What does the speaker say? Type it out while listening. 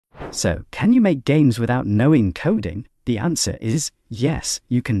So, can you make games without knowing coding? The answer is yes,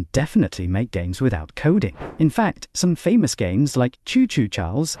 you can definitely make games without coding. In fact, some famous games like Choo,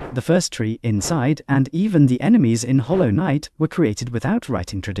 The First Tree Inside, and even the enemies in Hollow Knight were created without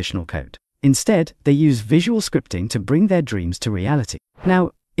writing traditional code. Instead, they use visual scripting to bring their dreams to reality.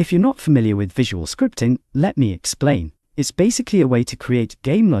 Now, if you're not familiar with visual scripting, let me explain. It's basically a way to create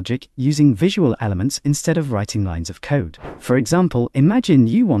game logic using visual elements instead of writing lines of code. For example, imagine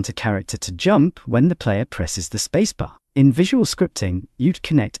you want a character to jump when the player presses the spacebar. In visual scripting, you'd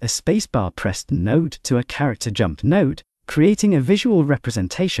connect a spacebar pressed node to a character jump node, creating a visual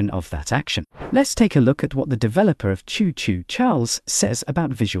representation of that action. Let's take a look at what the developer of Choo says about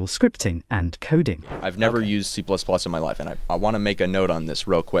visual scripting and coding. I've never used C++ in my life, and I want to make a note on this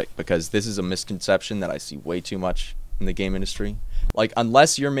real quick because this is a misconception that I see way too much in the game industry. Like,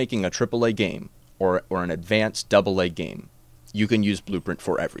 unless you're making a AAA game or an advanced AA game, you can use Blueprint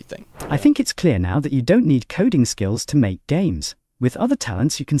for everything. I think it's clear now that you don't need coding skills to make games. With other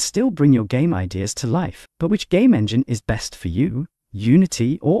talents, you can still bring your game ideas to life. But which game engine is best for you?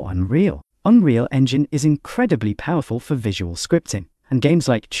 Unity or Unreal? Unreal Engine is incredibly powerful for visual scripting, and games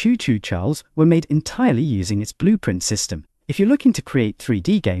like Choo were made entirely using its Blueprint system. If you're looking to create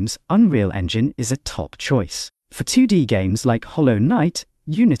 3D games, Unreal Engine is a top choice. For 2D games like Hollow Knight,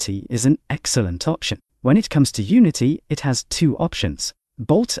 Unity is an excellent option. When it comes to Unity, it has two options: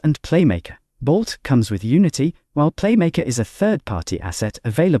 Bolt and Playmaker. Bolt comes with Unity, while Playmaker is a third-party asset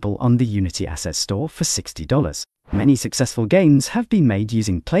available on the Unity Asset Store for $60. Many successful games have been made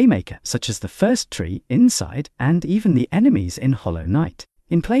using Playmaker, such as The First Tree Inside and even the enemies in Hollow Knight.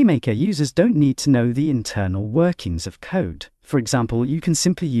 In Playmaker, users don't need to know the internal workings of code. For example, you can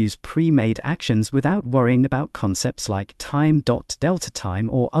simply use pre-made actions without worrying about concepts like time.delta time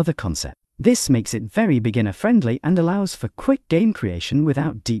or other concepts. This makes it very beginner-friendly and allows for quick game creation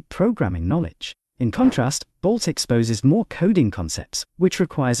without deep programming knowledge. In contrast, Bolt exposes more coding concepts, which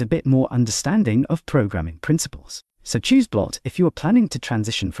requires a bit more understanding of programming principles. So choose Bolt if you are planning to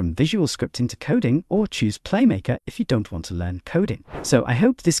transition from visual scripting to coding, or choose Playmaker if you don't want to learn coding. So I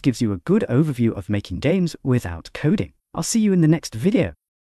hope this gives you a good overview of making games without coding. I'll see you in the next video.